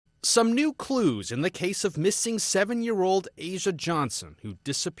Some new clues in the case of missing 7-year-old Asia Johnson, who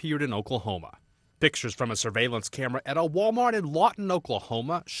disappeared in Oklahoma. Pictures from a surveillance camera at a Walmart in Lawton,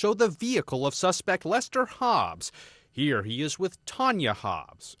 Oklahoma, show the vehicle of suspect Lester Hobbs. Here he is with Tanya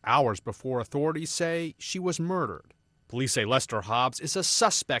Hobbs, hours before authorities say she was murdered. Police say Lester Hobbs is a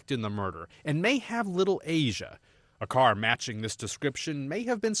suspect in the murder and may have little Asia. A car matching this description may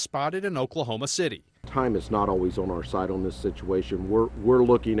have been spotted in Oklahoma City. Time is not always on our side on this situation. We're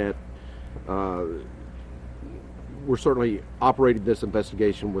looking at, we're certainly operating this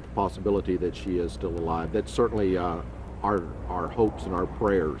investigation with the possibility that she is still alive. That's certainly our hopes and our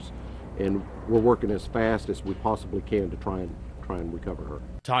prayers. And we're working as fast as we possibly can to try and recover her.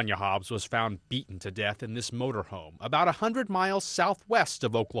 Tanya Hobbs was found beaten to death in this motorhome about 100 miles southwest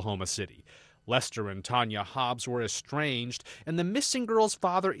of Oklahoma City. Lester and Tanya Hobbs were estranged, and the missing girl's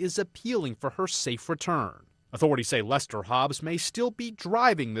father is appealing for her safe return. Authorities say Lester Hobbs may still be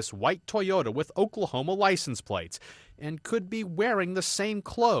driving this white Toyota with Oklahoma license plates and could be wearing the same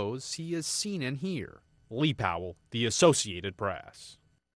clothes he is seen in here. Lee Powell, The Associated Press.